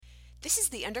This is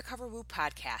the Undercover Woo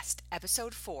Podcast,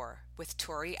 Episode 4, with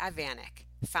Tori Ivanek,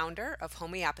 founder of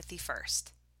Homeopathy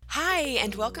First. Hi,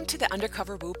 and welcome to the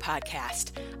Undercover Woo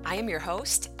Podcast. I am your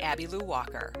host, Abby Lou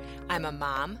Walker. I'm a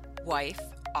mom, wife,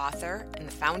 author, and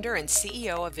the founder and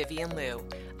CEO of Vivian Lou,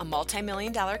 a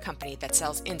multi-million-dollar company that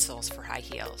sells insoles for high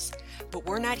heels. But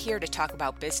we're not here to talk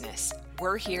about business.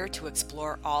 We're here to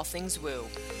explore all things woo,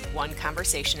 one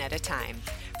conversation at a time.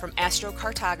 From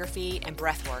astrocartography and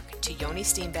breathwork to yoni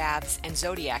steam baths and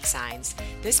zodiac signs,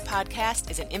 this podcast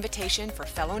is an invitation for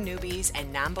fellow newbies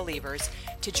and non-believers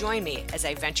to join me as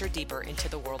I venture deeper into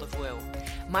the world of woo.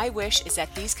 My wish is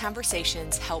that these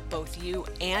conversations help both you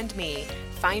and me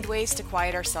find ways to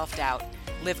quiet our self-doubt,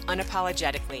 live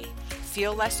unapologetically,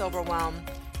 feel less overwhelmed,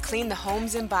 clean the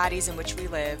homes and bodies in which we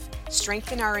live,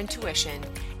 strengthen our intuition,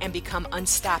 and become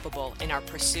unstoppable in our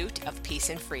pursuit of peace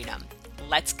and freedom.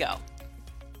 Let's go.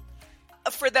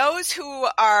 For those who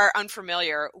are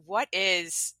unfamiliar, what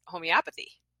is homeopathy?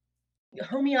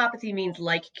 Homeopathy means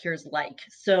like cures like.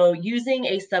 So using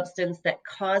a substance that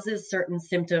causes certain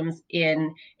symptoms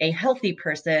in a healthy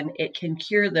person, it can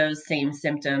cure those same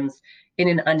symptoms in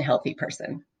an unhealthy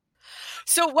person.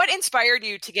 So what inspired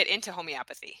you to get into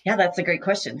homeopathy? Yeah, that's a great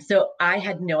question. So I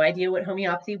had no idea what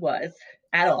homeopathy was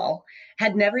at all,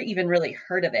 had never even really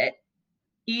heard of it,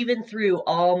 even through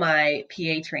all my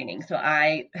PA training. So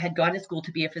I had gone to school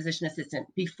to be a physician assistant.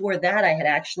 Before that, I had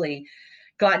actually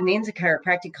gotten into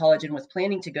chiropractic college and was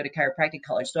planning to go to chiropractic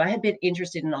college. So I had been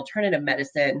interested in alternative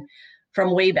medicine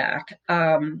from way back.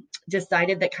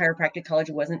 Decided that chiropractic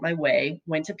college wasn't my way,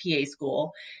 went to PA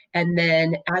school. And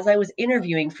then as I was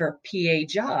interviewing for PA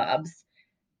jobs,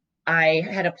 I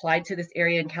had applied to this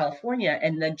area in California,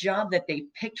 and the job that they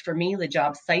picked for me, the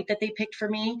job site that they picked for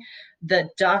me, the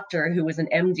doctor who was an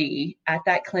MD at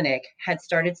that clinic had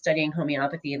started studying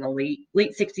homeopathy in the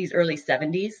late 60s, early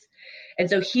 70s. And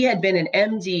so he had been an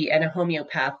MD and a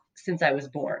homeopath since I was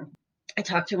born. I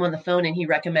talked to him on the phone and he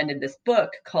recommended this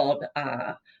book called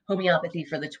Homeopathy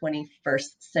for the 21st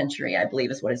Century, I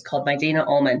believe is what it's called, by Dana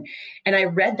Ullman. And I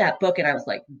read that book and I was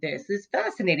like, this is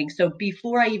fascinating. So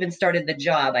before I even started the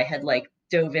job, I had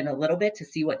dove in a little bit to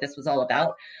see what this was all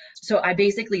about. So I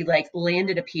basically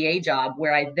landed a PA job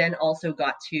where I then also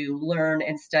got to learn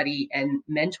and study and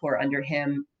mentor under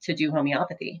him to do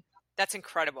homeopathy. That's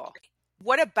incredible.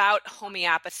 What about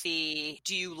homeopathy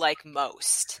do you like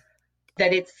most?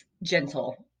 That it's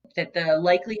gentle, that the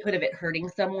likelihood of it hurting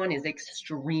someone is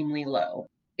extremely low.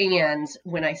 And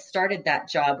when I started that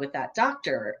job with that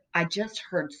doctor, I just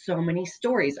heard so many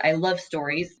stories. I love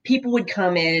stories. People would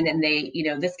come in and they,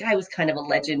 this guy was kind of a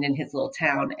legend in his little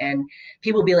town. And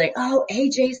people would be like, oh,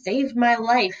 AJ saved my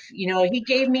life. He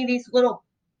gave me these little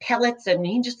pellets and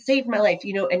he just saved my life,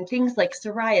 and things like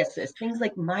psoriasis, things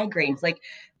like migraines, like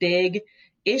big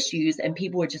issues. And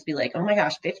people would just be like, oh my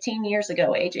gosh, 15 years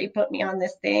ago, AJ put me on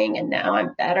this thing and now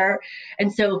I'm better.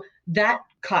 And so that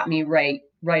caught me right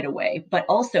away. But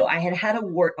also I had a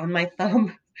wart on my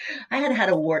thumb. I had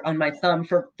a wart on my thumb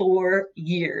for 4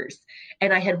 years.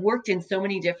 And I had worked in so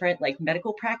many different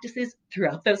medical practices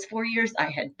throughout those 4 years. I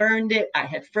had burned it. I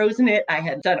had frozen it. I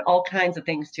had done all kinds of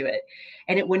things to it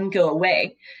and it wouldn't go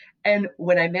away. And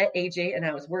when I met AJ and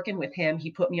I was working with him, he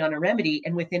put me on a remedy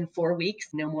and within 4 weeks,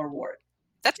 no more wart.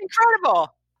 That's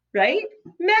incredible. Right?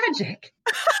 Magic.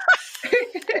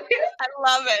 I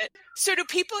love it. So do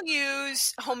people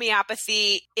use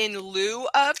homeopathy in lieu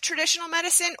of traditional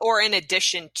medicine or in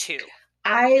addition to?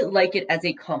 I like it as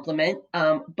a complement,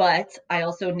 but I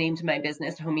also named my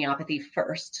business Homeopathy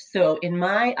First. So in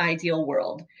my ideal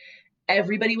world,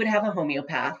 everybody would have a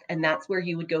homeopath and that's where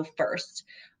you would go first,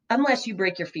 unless you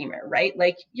break your femur, right?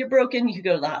 You're broken, you could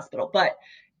go to the hospital. But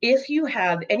if you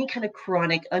have any kind of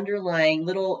chronic underlying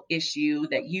little issue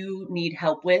that you need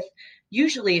help with,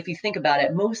 usually if you think about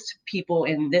it, most people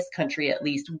in this country at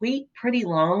least wait pretty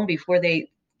long before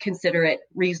they consider it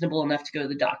reasonable enough to go to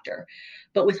the doctor.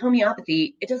 But with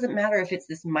homeopathy, it doesn't matter if it's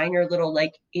this minor little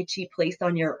itchy place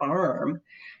on your arm.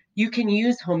 You can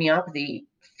use homeopathy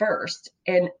first.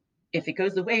 And if it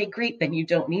goes away, great, then you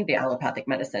don't need the allopathic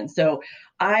medicine. So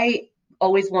I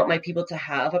always want my people to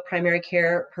have a primary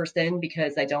care person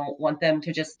because I don't want them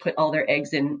to just put all their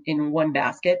eggs in one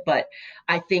basket. But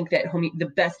I think that the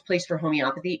best place for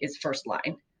homeopathy is first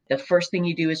line. The first thing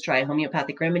you do is try a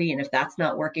homeopathic remedy. And if that's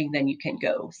not working, then you can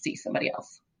go see somebody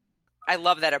else. I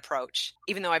love that approach.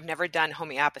 Even though I've never done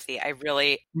homeopathy, I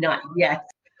really... Not yet.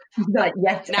 Not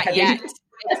yet. Not yet.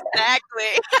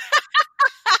 Exactly.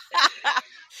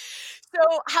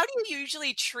 So how do you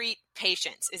usually treat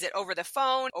patients? Is it over the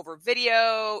phone, over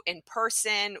video, in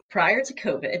person? Prior to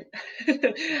COVID,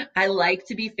 I like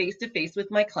to be face to face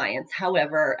with my clients.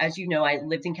 However, as you know, I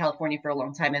lived in California for a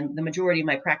long time and the majority of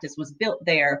my practice was built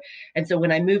there. And so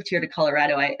when I moved here to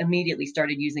Colorado, I immediately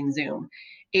started using Zoom.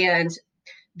 And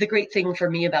the great thing for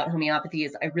me about homeopathy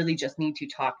is I really just need to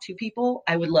talk to people.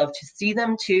 I would love to see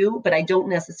them too, but I don't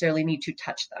necessarily need to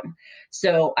touch them.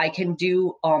 So I can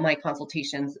do all my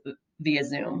consultations via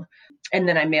Zoom, and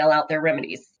then I mail out their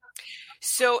remedies.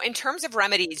 So in terms of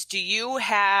remedies, do you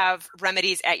have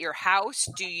remedies at your house?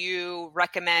 Do you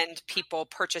recommend people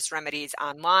purchase remedies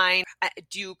online?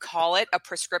 Do you call it a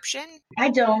prescription? I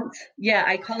don't. Yeah,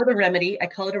 I call it a remedy.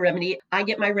 I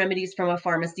get my remedies from a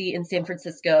pharmacy in San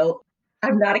Francisco.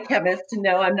 I'm not a chemist.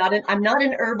 No, I'm not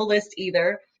an herbalist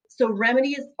either. So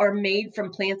remedies are made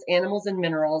from plants, animals, and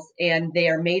minerals, and they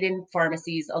are made in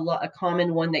pharmacies. A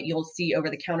common one that you'll see over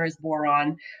the counter is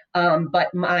boron.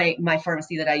 But my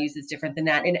pharmacy that I use is different than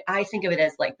that. And I think of it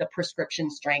as like the prescription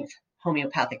strength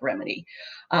homeopathic remedy.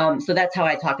 So that's how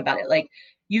I talk about it. Like,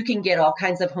 you can get all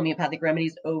kinds of homeopathic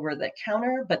remedies over the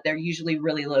counter, but they're usually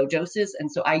really low doses.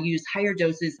 And so I use higher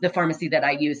doses. The pharmacy that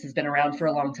I use has been around for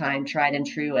a long time, tried and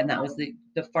true. And that was the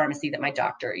pharmacy that my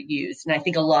doctor used. And I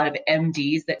think a lot of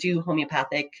MDs that do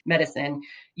homeopathic medicine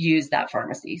use that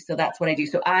pharmacy. So that's what I do.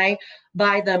 So I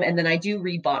buy them and then I do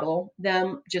rebottle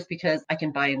them just because I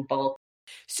can buy in bulk.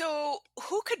 So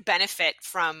who could benefit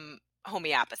from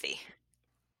homeopathy?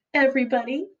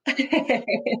 Everybody.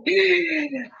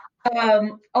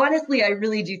 Honestly, I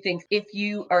really do think if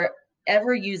you are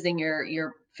ever using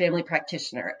your family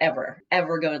practitioner, ever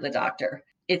go to the doctor,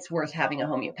 it's worth having a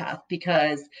homeopath,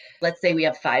 because let's say we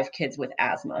have 5 kids with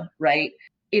asthma, right?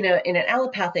 In an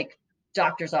allopathic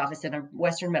doctor's office, in a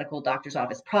Western medical doctor's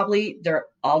office, probably they're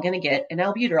all going to get an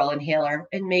albuterol inhaler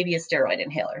and maybe a steroid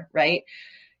inhaler, right?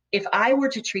 If I were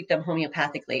to treat them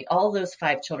homeopathically, all those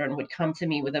 5 children would come to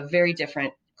me with a very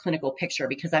different clinical picture,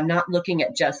 because I'm not looking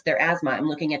at just their asthma. I'm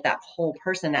looking at that whole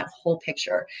person, that whole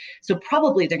picture. So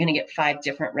probably they're going to get 5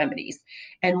 different remedies.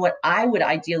 And what I would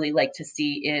ideally like to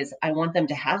see is I want them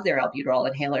to have their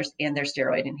albuterol inhalers and their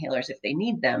steroid inhalers if they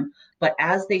need them. But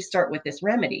as they start with this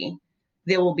remedy,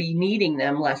 they will be needing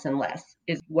them less and less,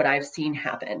 is what I've seen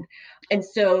happen. And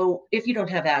so if you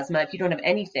don't have asthma, if you don't have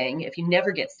anything, if you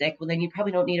never get sick, well, then you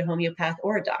probably don't need a homeopath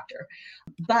or a doctor.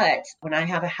 But when I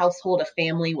have a household, a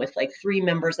family with like 3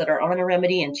 members that are on a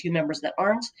remedy and 2 members that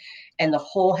aren't, and the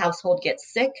whole household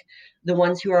gets sick, the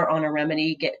ones who are on a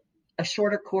remedy get a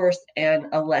shorter course and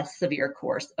a less severe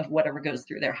course of whatever goes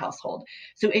through their household.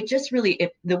 So it just really,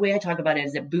 the way I talk about it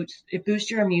is it boosts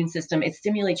your immune system. It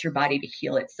stimulates your body to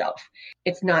heal itself.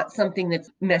 It's not something that's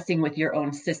messing with your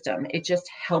own system. It just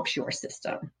helps your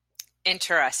system.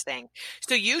 Interesting.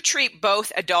 So you treat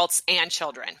both adults and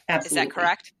children. Absolutely. Is that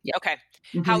correct? Yeah. Okay.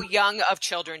 Mm-hmm. How young of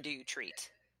children do you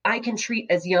treat? I can treat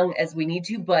as young as we need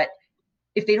to, but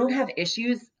if they don't have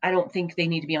issues, I don't think they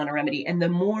need to be on a remedy. And the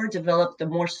more developed, the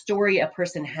more story a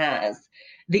person has,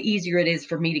 the easier it is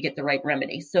for me to get the right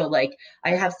remedy. So like,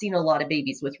 I have seen a lot of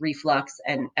babies with reflux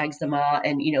and eczema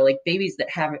and, like babies that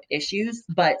have issues,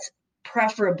 but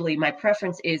preferably my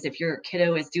preference is if your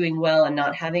kiddo is doing well and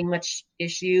not having much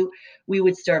issue, we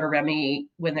would start a remedy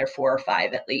when they're 4 or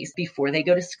 5 at least, before they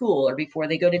go to school or before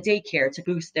they go to daycare, to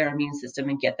boost their immune system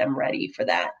and get them ready for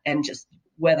that and just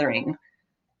weathering.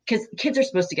 Because kids are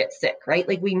supposed to get sick, right?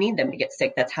 Like, we need them to get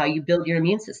sick. That's how you build your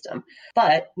immune system.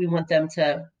 But we want them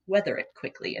to weather it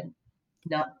quickly and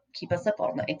not keep us up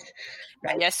all night,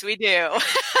 right? Yes, we do.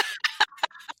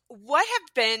 What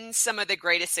have been some of the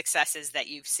greatest successes that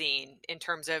you've seen in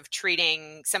terms of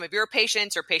treating some of your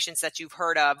patients or patients that you've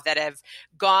heard of that have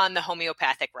gone the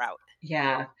homeopathic route?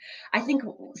 Yeah, I think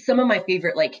some of my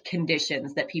favorite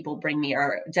conditions that people bring me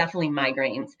are definitely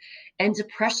migraines and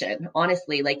depression.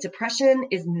 Honestly, depression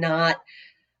is not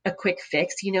a quick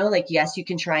fix, yes, you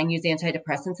can try and use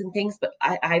antidepressants and things, but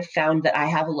I've found that I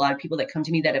have a lot of people that come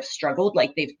to me that have struggled,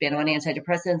 they've been on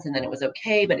antidepressants and then it was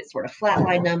okay, but it sort of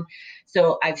flatlined them.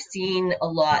 So I've seen a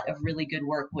lot of really good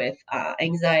work with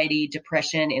anxiety,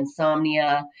 depression,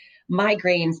 insomnia,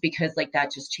 migraines, because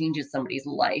that just changes somebody's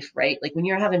life, right? When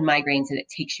you're having migraines and it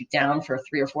takes you down for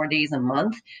 3 or 4 days a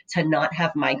month, to not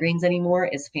have migraines anymore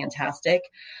is fantastic.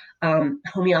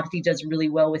 Homeopathy does really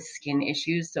well with skin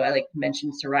issues. So I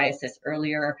mentioned psoriasis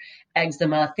earlier,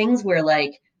 eczema, things where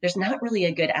there's not really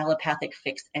a good allopathic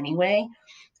fix anyway.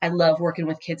 I love working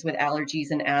with kids with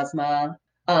allergies and asthma.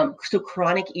 So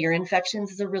chronic ear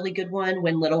infections is a really good one.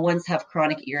 When little ones have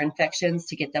chronic ear infections,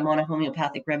 to get them on a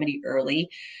homeopathic remedy early,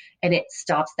 and it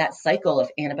stops that cycle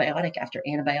of antibiotic after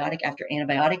antibiotic after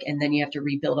antibiotic, and then you have to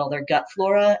rebuild all their gut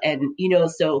flora. And,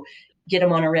 so get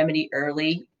them on a remedy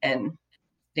early and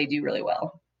they do really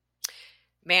well.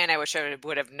 Man, I wish I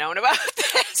would have known about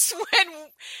this when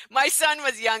my son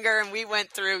was younger and we went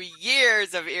through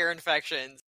years of ear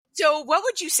infections. So what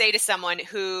would you say to someone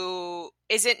who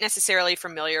isn't necessarily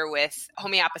familiar with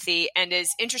homeopathy and is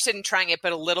interested in trying it,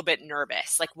 but a little bit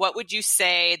nervous? Like, what would you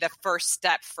say the first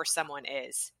step for someone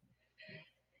is?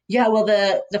 Yeah, well,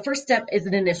 the first step is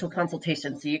an initial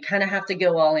consultation. So you kind of have to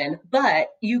go all in, but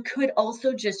you could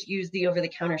also just use the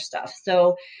over-the-counter stuff.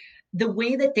 So the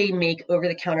way that they make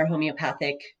over-the-counter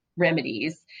homeopathic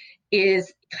remedies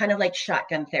is kind of like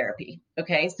shotgun therapy.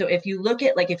 Okay. So if you look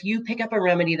at, like, if you pick up a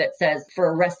remedy that says for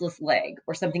a restless leg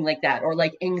or something like that, or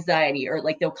like anxiety, or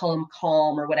like they'll call them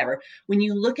calm or whatever, when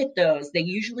you look at those, they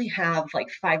usually have like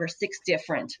 5 or 6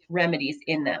 different remedies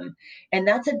in them. And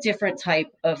that's a different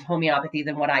type of homeopathy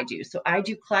than what I do. So I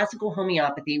do classical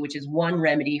homeopathy, which is one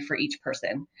remedy for each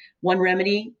person, one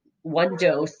remedy, one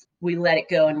dose. We let it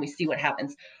go and we see what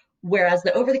happens. Whereas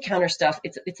the over-the-counter stuff,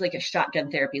 it's like a shotgun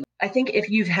therapy. I think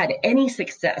if you've had any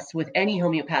success with any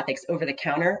homeopathics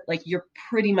over-the-counter, like, you're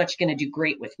pretty much going to do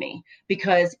great with me,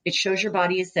 because it shows your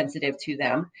body is sensitive to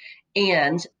them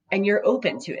and you're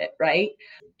open to it, right?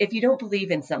 If you don't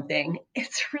believe in something,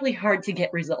 it's really hard to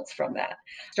get results from that.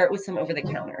 Start with some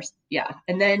over-the-counters. Yeah.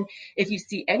 And then if you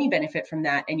see any benefit from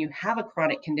that and you have a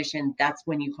chronic condition, that's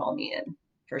when you call me in.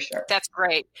 For sure. That's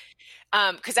great.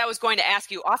 Because I was going to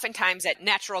ask you, oftentimes at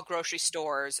natural grocery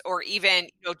stores, or even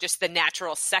just the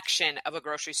natural section of a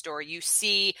grocery store, you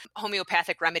see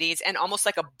homeopathic remedies and almost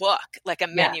like a book, like a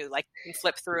menu, like you can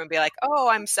flip through and be like, oh,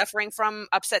 I'm suffering from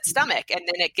upset stomach. And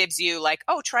then it gives you like,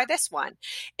 oh, try this one.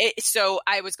 So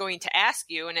I was going to ask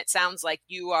you, and it sounds like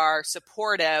you are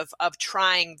supportive of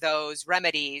trying those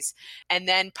remedies and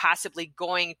then possibly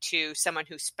going to someone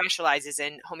who specializes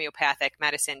in homeopathic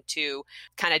medicine to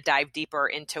kind of dive deeper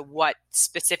into what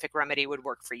specific remedy would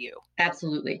work for you.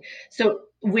 Absolutely. So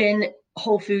when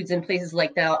Whole Foods and places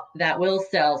like that will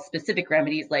sell specific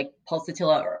remedies like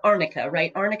pulsatilla or arnica,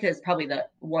 right? Arnica is probably the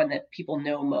one that people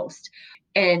know most.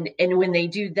 And when they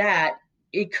do that,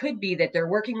 it could be that they're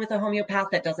working with a homeopath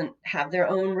that doesn't have their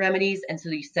own remedies. And so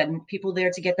you send people there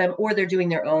to get them, or they're doing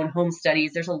their own home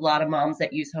studies. There's a lot of moms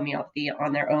that use homeopathy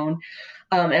on their own.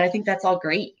 And I think that's all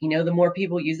great. The more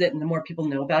people use it and the more people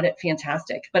know about it,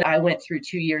 fantastic. But I went through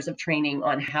 2 years of training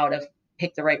on how to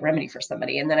pick the right remedy for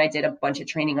somebody. And then I did a bunch of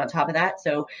training on top of that.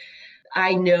 So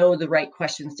I know the right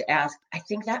questions to ask. I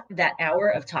think that hour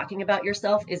of talking about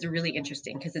yourself is really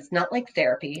interesting, because it's not like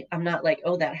therapy. I'm not like,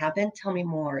 oh, that happened, tell me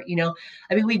more.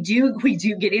 I mean, we do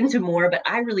get into more, but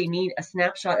I really need a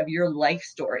snapshot of your life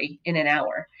story in an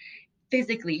hour,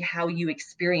 physically how you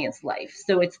experience life.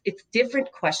 So it's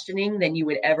different questioning than you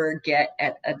would ever get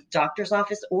at a doctor's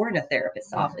office or in a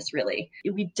therapist's office, really.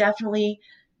 We definitely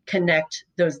connect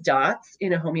those dots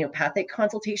in a homeopathic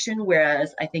consultation,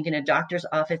 whereas I think in a doctor's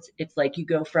office, it's like you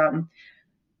go from,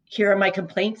 here are my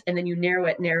complaints, and then you narrow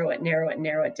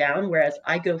it down. Whereas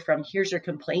I go from, here's your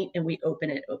complaint, and we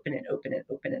open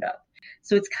it up.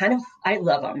 So it's kind of, I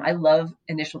love them. I love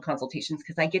initial consultations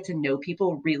because I get to know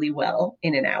people really well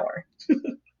in an hour.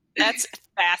 That's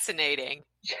fascinating.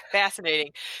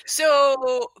 Fascinating.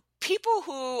 So people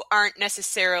who aren't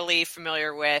necessarily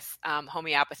familiar with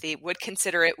homeopathy would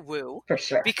consider it woo. For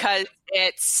sure. Because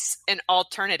it's an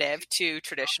alternative to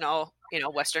traditional,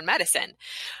 Western medicine.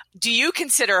 Do you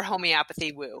consider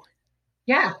homeopathy woo?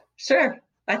 Yeah, sure.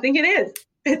 I think it is.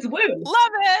 It's woo.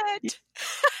 Love it.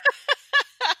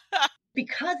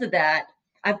 Because of that,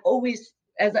 I've always,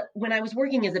 when I was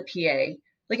working as a PA,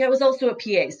 like, I was also a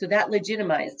PA, so that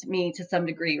legitimized me to some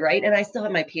degree, right? And I still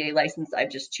have my PA license. I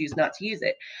just choose not to use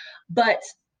it. But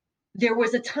there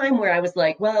was a time where I was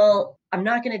like, well, I'm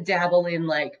not going to dabble in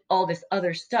like all this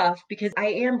other stuff, because I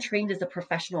am trained as a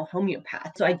professional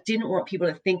homeopath. So I didn't want people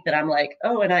to think that I'm like,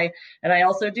 oh, and I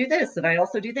also do this and I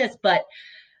also do this. But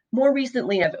more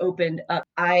recently, I've opened up.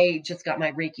 I just got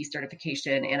my Reiki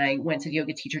certification and I went to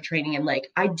yoga teacher training. And like,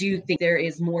 I do think there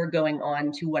is more going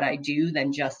on to what I do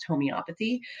than just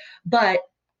homeopathy. But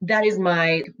that is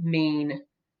my main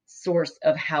source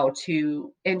of how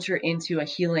to enter into a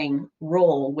healing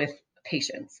role with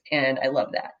patients. And I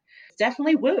love that. It's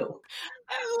definitely woo.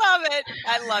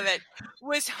 I love it.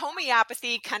 Was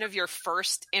homeopathy kind of your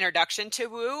first introduction to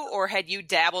woo, or had you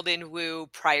dabbled in woo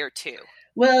prior to?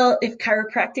 Well, if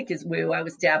chiropractic is woo, I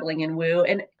was dabbling in woo.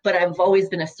 But I've always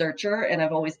been a searcher, and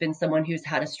I've always been someone who's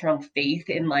had a strong faith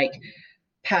in like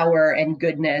power and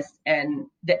goodness and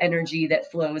the energy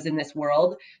that flows in this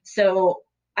world. So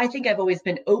I think I've always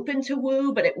been open to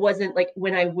woo, but it wasn't like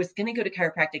when I was going to go to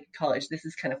chiropractic college. This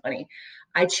is kind of funny.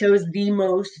 I chose the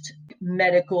most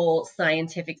medical,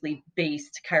 scientifically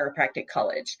based chiropractic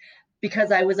college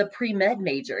because I was a pre-med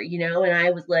major, and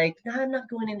I was like, no, I'm not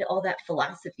going into all that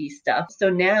philosophy stuff. So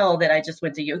now that I just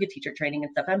went to yoga teacher training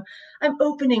and stuff, I'm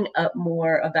opening up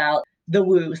more about the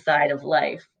woo side of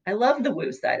life. I love the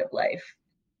woo side of life.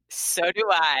 So do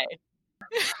I.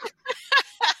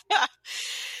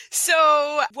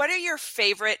 So what are your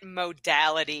favorite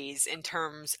modalities in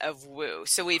terms of woo?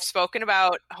 So we've spoken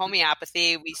about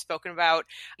homeopathy, we've spoken about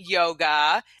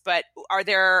yoga, but are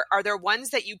there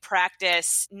ones that you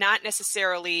practice not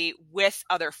necessarily with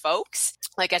other folks,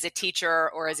 like as a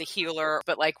teacher or as a healer,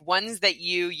 but like ones that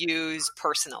you use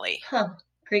personally?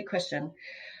 Great question.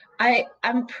 I'm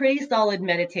a pretty solid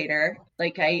meditator.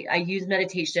 Like I use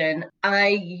meditation. I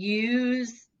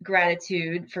use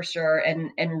gratitude for sure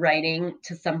and writing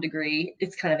to some degree.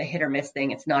 It's kind of a hit or miss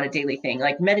thing. It's not a daily thing.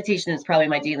 Like meditation is probably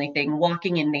my daily thing.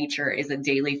 Walking in nature is a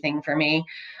daily thing for me.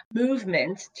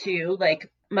 Movement too, like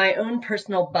my own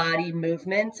personal body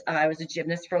movement. I was a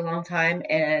gymnast for a long time,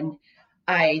 and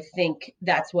I think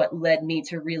that's what led me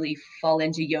to really fall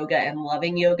into yoga and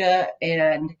loving yoga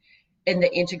and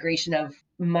the integration of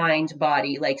mind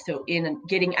body. Like, so in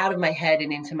getting out of my head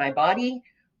and into my body,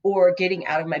 or getting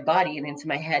out of my body and into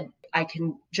my head, I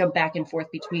can jump back and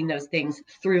forth between those things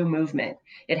through movement.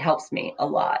 It helps me a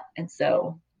lot. And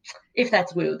so if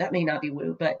that's woo, that may not be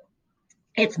woo, but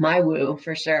it's my woo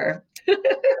for sure.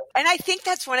 And I think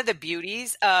that's one of the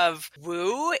beauties of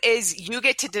woo is you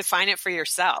get to define it for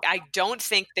yourself. I don't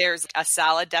think there's a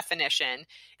solid definition.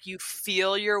 You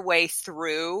feel your way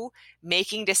through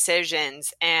making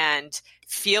decisions and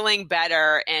feeling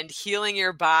better and healing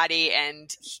your body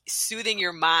and soothing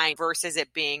your mind versus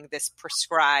it being this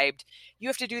prescribed, you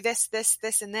have to do this, this,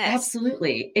 this, and this.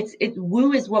 Absolutely.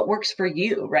 Woo is what works for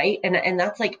you, right? And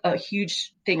that's like a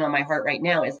huge thing on my heart right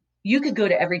now is you could go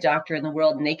to every doctor in the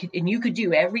world and you could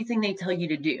do everything they tell you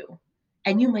to do.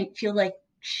 And you might feel like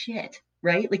shit,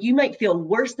 right? Like you might feel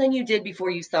worse than you did before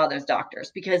you saw those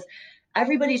doctors because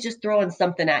everybody's just throwing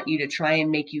something at you to try and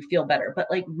make you feel better.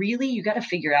 But like really, you got to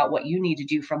figure out what you need to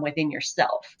do from within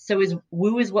yourself. So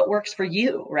woo is what works for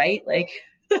you, right? Like,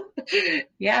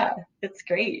 yeah, it's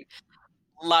great.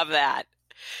 Love that.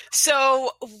 So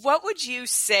what would you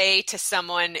say to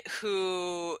someone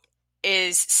who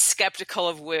is skeptical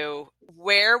of woo?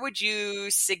 Where would you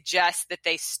suggest that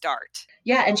they start?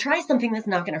 Yeah, and try something that's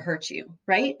not going to hurt you,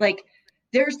 right? Like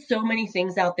there's so many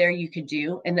things out there you could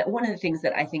do. And that one of the things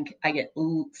that I think I get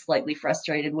slightly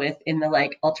frustrated with in the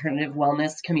like alternative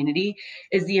wellness community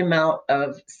is the amount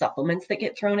of supplements that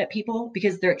get thrown at people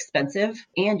because they're expensive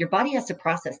and your body has to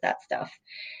process that stuff.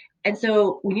 And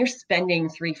so when you're spending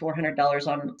 $300-$400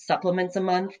 on supplements a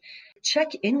month,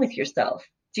 check in with yourself.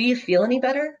 Do you feel any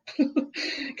better?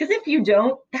 Because if you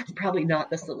don't, that's probably not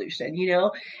the solution,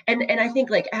 And I think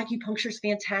like acupuncture is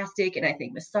fantastic. And I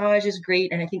think massage is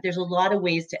great. And I think there's a lot of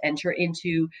ways to enter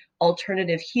into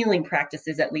alternative healing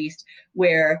practices, at least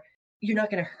where you're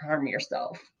not going to harm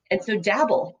yourself. And so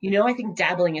dabble, I think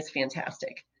dabbling is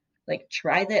fantastic. Like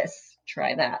try this,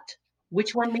 try that.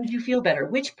 Which one made you feel better?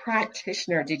 Which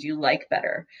practitioner did you like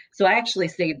better? So I say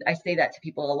that to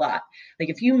people a lot. Like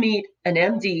if you meet an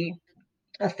MD,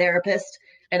 a therapist,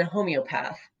 and a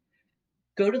homeopath,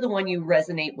 go to the one you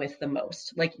resonate with the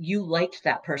most. Like you liked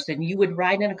that person, you would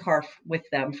ride in a car with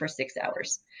them for 6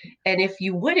 hours. And if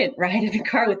you wouldn't ride in a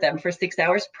car with them for 6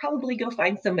 hours, probably go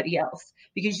find somebody else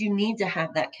because you need to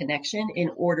have that connection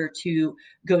in order to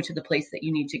go to the place that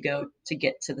you need to go to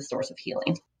get to the source of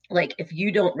healing. Like if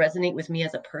you don't resonate with me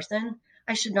as a person,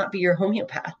 I should not be your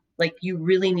homeopath. Like you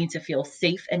really need to feel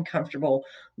safe and comfortable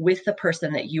with the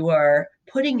person that you are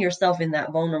putting yourself in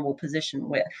that vulnerable position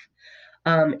with,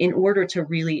 in order to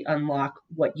really unlock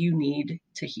what you need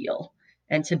to heal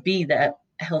and to be that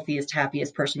healthiest,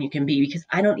 happiest person you can be.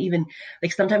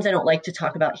 Because sometimes I don't like to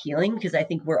talk about healing because I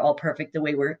think we're all perfect the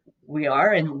way we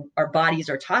are and our bodies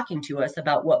are talking to us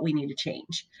about what we need to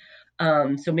change.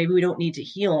 So maybe we don't need to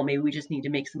heal. Maybe we just need to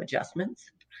make some adjustments.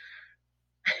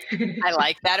 I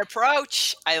like that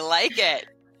approach. I like it.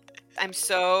 I'm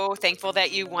so thankful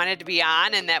that you wanted to be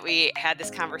on and that we had this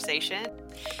conversation.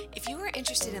 If you are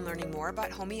interested in learning more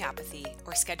about homeopathy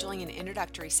or scheduling an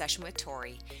introductory session with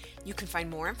Tori, you can find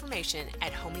more information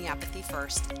at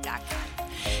homeopathyfirst.com.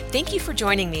 Thank you for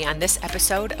joining me on this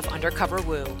episode of Undercover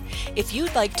Woo. If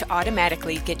you'd like to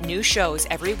automatically get new shows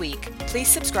every week, please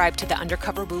subscribe to the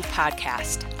Undercover Woo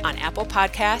podcast on Apple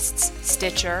Podcasts,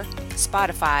 Stitcher,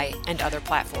 Spotify, and other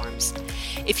platforms.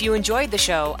 If you enjoyed the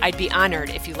show, I'd be honored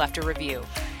if you left a review.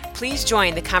 Please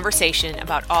join the conversation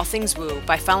about all things woo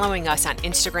by following us on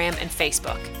Instagram and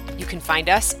Facebook. You can find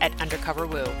us at Undercover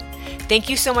Woo. Thank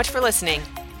you so much for listening.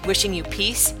 Wishing you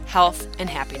peace, health, and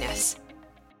happiness.